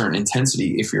at a certain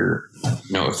intensity if you're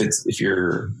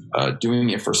doing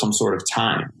it for some sort of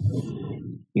time.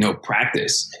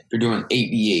 Practice, if you're doing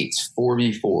 8v8s,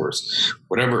 4v4s,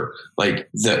 whatever, like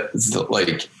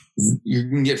like you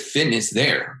can get fitness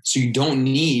there. So you don't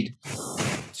need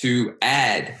to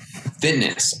add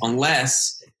fitness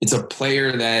unless it's a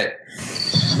player that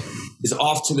is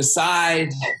off to the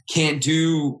side, can't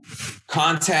do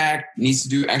contact, needs to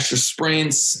do extra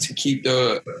sprints to keep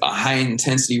the high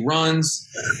intensity runs.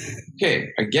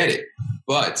 Okay, I get it.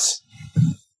 But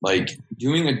like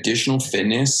doing additional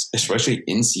fitness, especially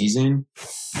in season,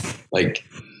 like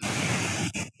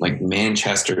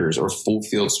Manchesters or full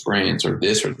field sprints or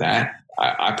this or that,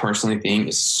 I personally think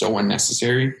is so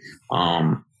unnecessary.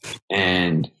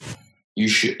 And you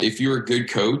should, if you're a good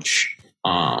coach,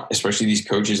 especially these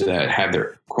coaches that have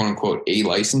their quote unquote A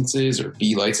licenses or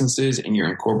B licenses, and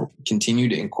you're continue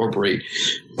to incorporate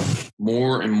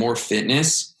more and more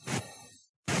fitness,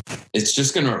 it's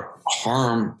just going to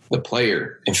harm the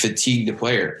player and fatigue the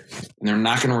player, and they're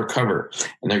not going to recover,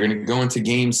 and they're going to go into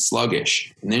games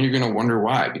sluggish. And then you're going to wonder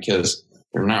why, because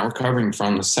they're not recovering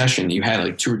from the session that you had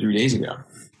like 2 or 3 days ago,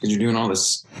 because you're doing all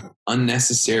this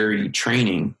unnecessary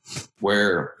training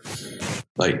where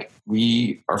like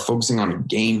we are focusing on a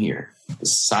game here.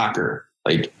 It's soccer,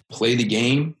 like play the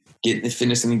game, get the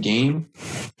fitness in the game,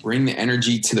 bring the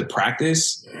energy to the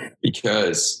practice,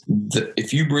 because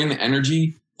if you bring the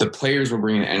energy, the players will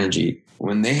bring the energy.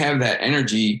 When they have that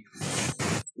energy,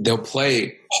 they'll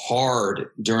play hard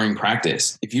during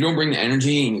practice. If you don't bring the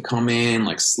energy and you come in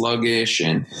like sluggish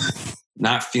and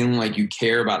not feeling like you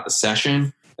care about the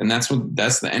session, then that's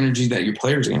the energy that your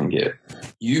players are going to get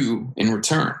you in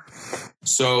return.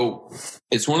 So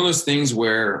it's one of those things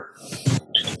where,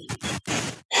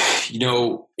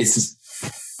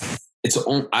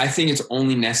 I think it's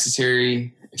only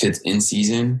necessary if it's in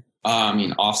season.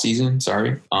 Off season,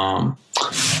 sorry.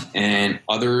 And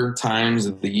other times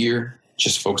of the year,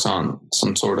 just focus on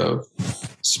some sort of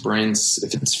sprints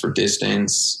if it's for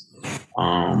distance.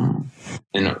 And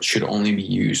it should only be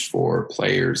used for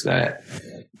players that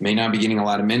may not be getting a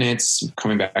lot of minutes,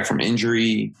 coming back from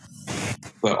injury.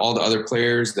 But all the other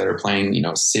players that are playing,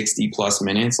 60 plus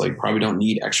minutes, like probably don't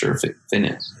need extra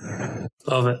fitness.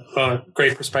 Love it.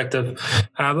 Great perspective.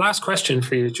 Last question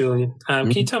for you, Julian.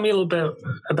 Can you tell me a little bit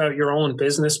about your own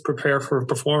business, Prepare for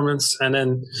Performance, and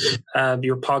then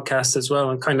your podcast as well,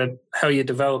 and kind of how you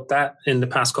developed that in the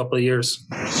past couple of years?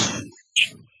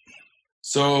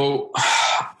 So,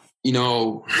 I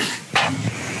know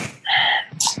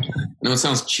it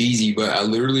sounds cheesy, but I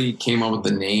literally came up with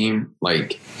the name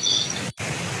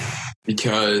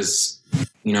because,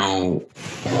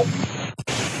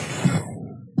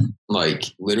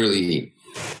 literally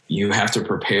you have to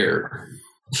prepare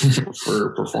for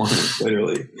performance,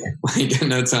 literally. I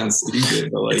know it sounds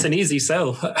stupid, but it's an easy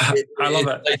sell. I love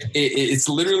it. It's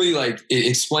literally it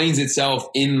explains itself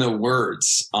in the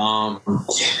words. And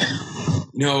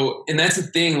that's the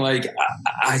thing.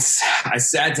 I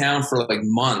sat down for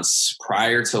months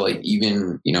prior to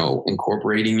even,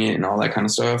 incorporating it and all that kind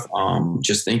of stuff.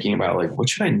 Just thinking about what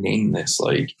should I name this?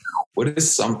 What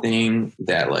is something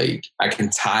that I can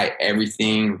tie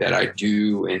everything that I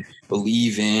do and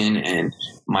believe in and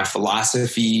my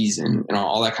philosophies and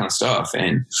all that kind of stuff.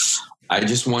 And I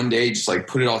just one day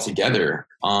put it all together.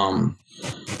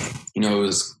 It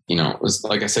was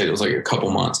like I said, it was a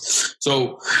couple months.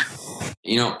 So,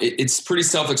 it's pretty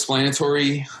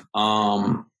self-explanatory.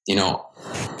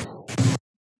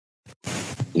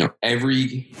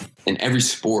 In every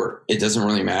sport, it doesn't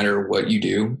really matter what you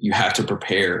do. You have to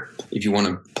prepare if you want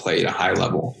to play at a high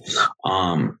level.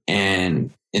 And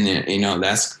then,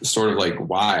 that's sort of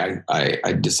why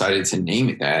I decided to name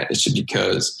it that. It's just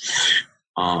because,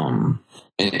 and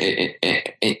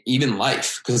even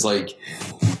life, because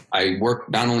I work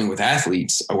not only with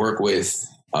athletes, I work with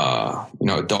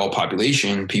adult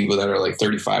population, people that are like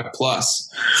 35 plus.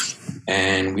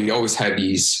 And we always have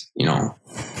these,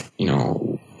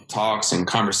 talks and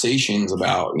conversations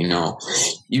about,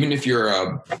 even if you're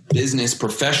a business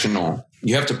professional,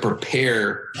 you have to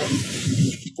prepare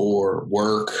for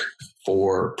work,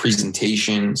 for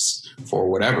presentations, for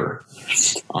whatever.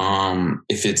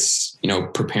 If it's,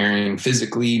 preparing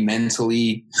physically,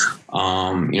 mentally,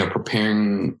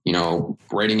 preparing,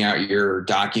 writing out your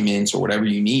documents or whatever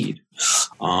you need,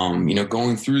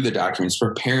 going through the documents,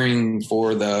 preparing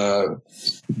for the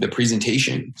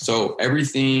presentation. So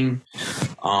everything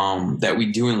that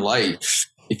we do in life,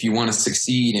 if you want to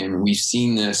succeed, and we've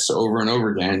seen this over and over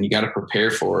again, you got to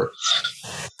prepare for,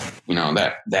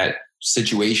 that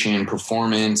situation,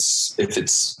 performance, if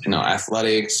it's,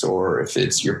 athletics, or if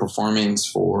it's your performance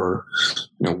for,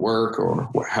 work, or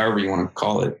however you want to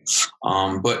call it.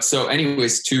 But so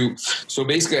anyways, so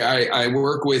basically I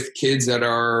work with kids that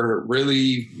are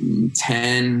really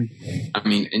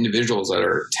individuals that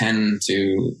are 10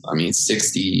 to,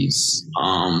 60s.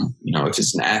 If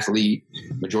it's an athlete,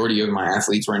 majority of my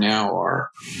athletes right now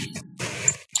are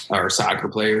soccer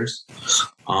players.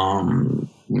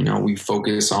 We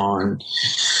focus on,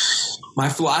 my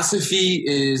philosophy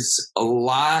is a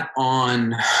lot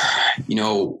on,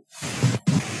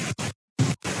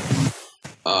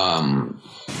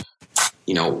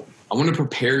 I want to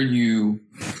prepare you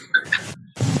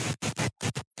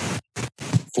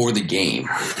for the game.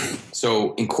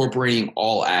 So incorporating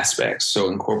all aspects. So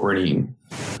incorporating,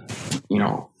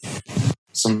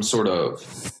 some sort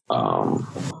of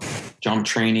jump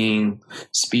training,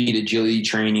 speed, agility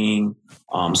training,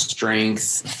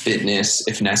 strength, fitness,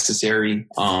 if necessary.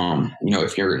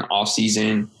 If you're in off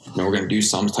season, we're going to do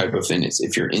some type of fitness.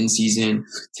 If you're in season,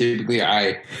 typically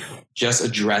I just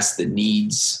address the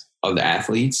needs of the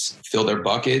athletes, fill their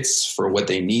buckets for what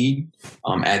they need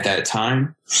at that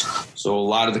time. So a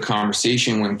lot of the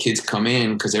conversation when kids come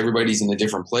in, because everybody's in a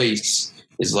different place,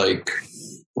 is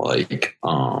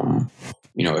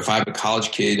if I have a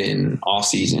college kid in off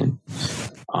season,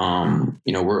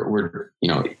 we're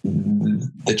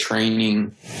the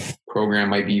training program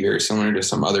might be very similar to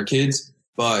some other kids,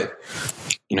 but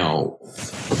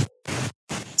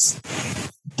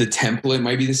the template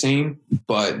might be the same,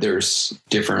 but there's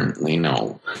different,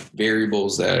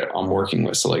 variables that I'm working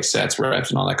with. So like sets,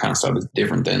 reps, and all that kind of stuff is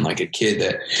different than like a kid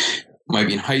that might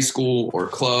be in high school or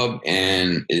club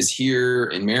and is here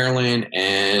in Maryland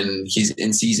and he's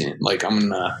in season. Like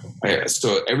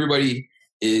so everybody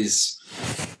is,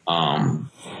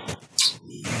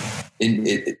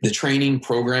 the training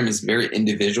program is very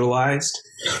individualized.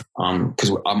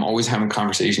 Cause I'm always having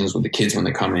conversations with the kids when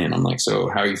they come in. I'm like, so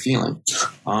how are you feeling?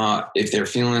 If they're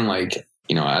feeling like,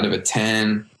 out of a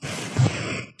 10,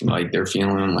 like they're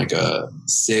feeling like a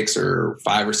 6 or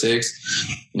 5 or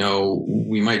 6,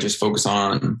 we might just focus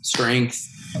on strength,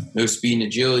 no speed and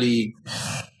agility,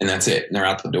 and that's it. And they're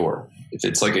out the door. If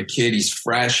it's like a kid, he's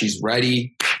fresh, he's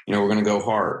ready, we're going to go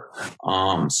hard.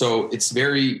 So it's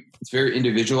very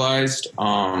individualized.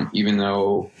 Even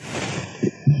though,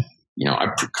 I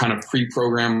kind of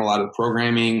pre-program a lot of the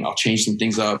programming. I'll change some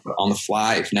things up on the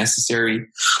fly if necessary,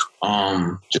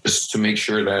 just to make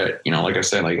sure that, like I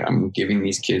said, like I'm giving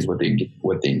these kids what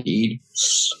they need.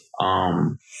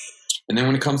 And then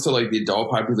when it comes to like the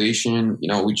adult population,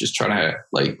 we just try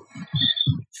to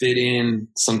fit in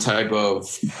some type of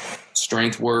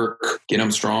strength work, get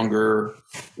them stronger,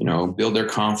 build their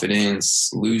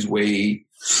confidence, lose weight,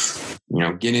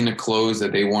 get into clothes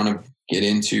that they want to get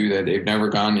into that they've never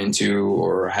gone into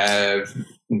or have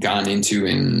gone into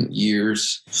in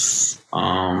years,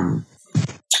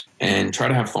 and try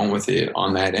to have fun with it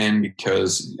on that end,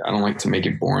 because I don't like to make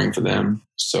it boring for them.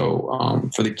 So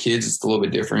for the kids, it's a little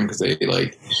bit different because they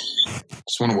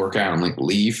just want to work out and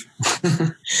leave.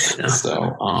 Yeah.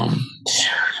 So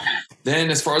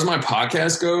then as far as my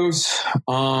podcast goes,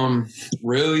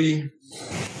 really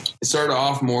it started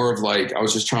off more of I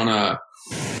was just trying to,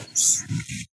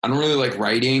 I don't really like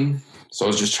writing. So I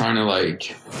was just trying to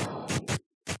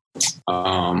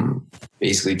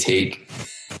basically take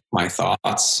my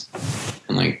thoughts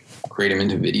and create them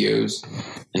into videos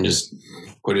and just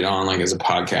put it on as a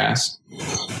podcast.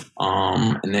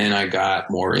 And then I got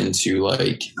more into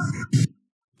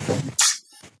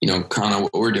kind of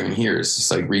what we're doing here is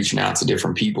just reaching out to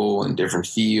different people in different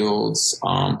fields,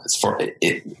 as far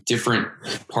different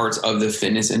parts of the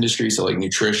fitness industry. So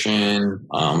nutrition,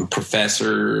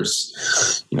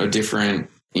 professors, different,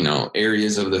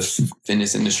 areas of the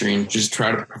fitness industry, and just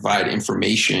try to provide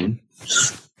information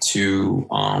to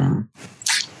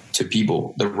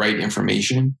people, the right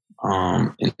information,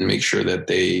 and make sure that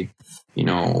they you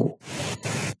know,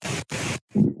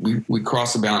 we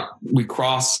cross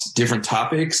different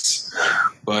topics,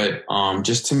 but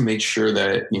just to make sure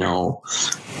that, you know,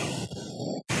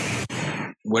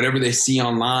 whatever they see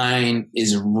online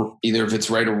is either if it's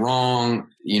right or wrong,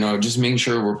 you know, just making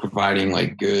sure we're providing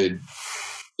like good,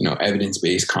 you know,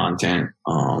 evidence-based content,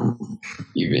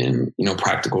 even, you know,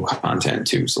 practical content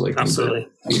too. So like absolutely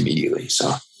immediately.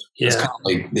 So that's kind of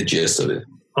like the gist of it.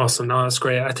 Awesome. No, that's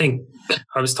great. I think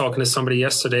I was talking to somebody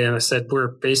yesterday and I said, we're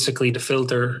basically the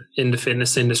filter in the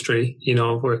fitness industry, you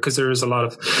know, because there is a lot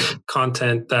of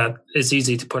content that is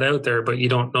easy to put out there, but you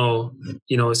don't know,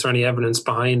 you know, is there any evidence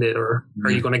behind it, or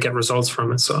are you going to get results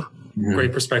from it? So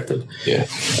great perspective. Yeah.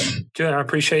 Julian, I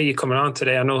appreciate you coming on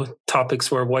today. I know topics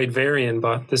were wide varying,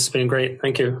 but this has been great.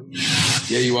 Thank you.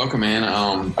 Yeah, you're welcome, man.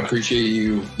 I appreciate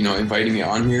you, you know, inviting me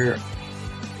on here.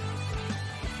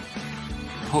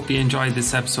 Hope you enjoyed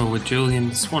this episode with Julian.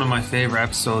 It's one of my favorite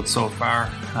episodes so far.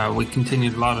 We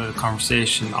continued a lot of the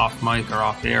conversation off mic or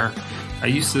off air. I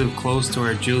used to live close to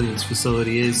where Julian's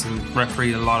facility is and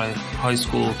referee a lot of high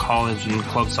school, college and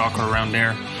club soccer around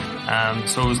there.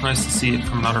 So it was nice to see it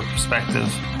from another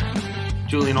perspective.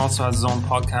 Julian also has his own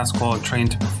podcast called Train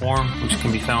to Perform, which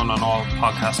can be found on all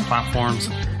podcast platforms.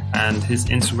 And his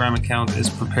Instagram account is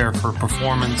Prepare for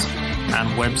Performance, and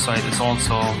website is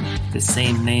also the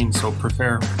same name, so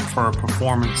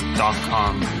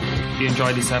prepareforperformance.com. If you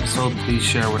enjoyed this episode, please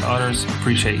share with others.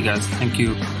 Appreciate you guys. Thank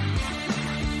you.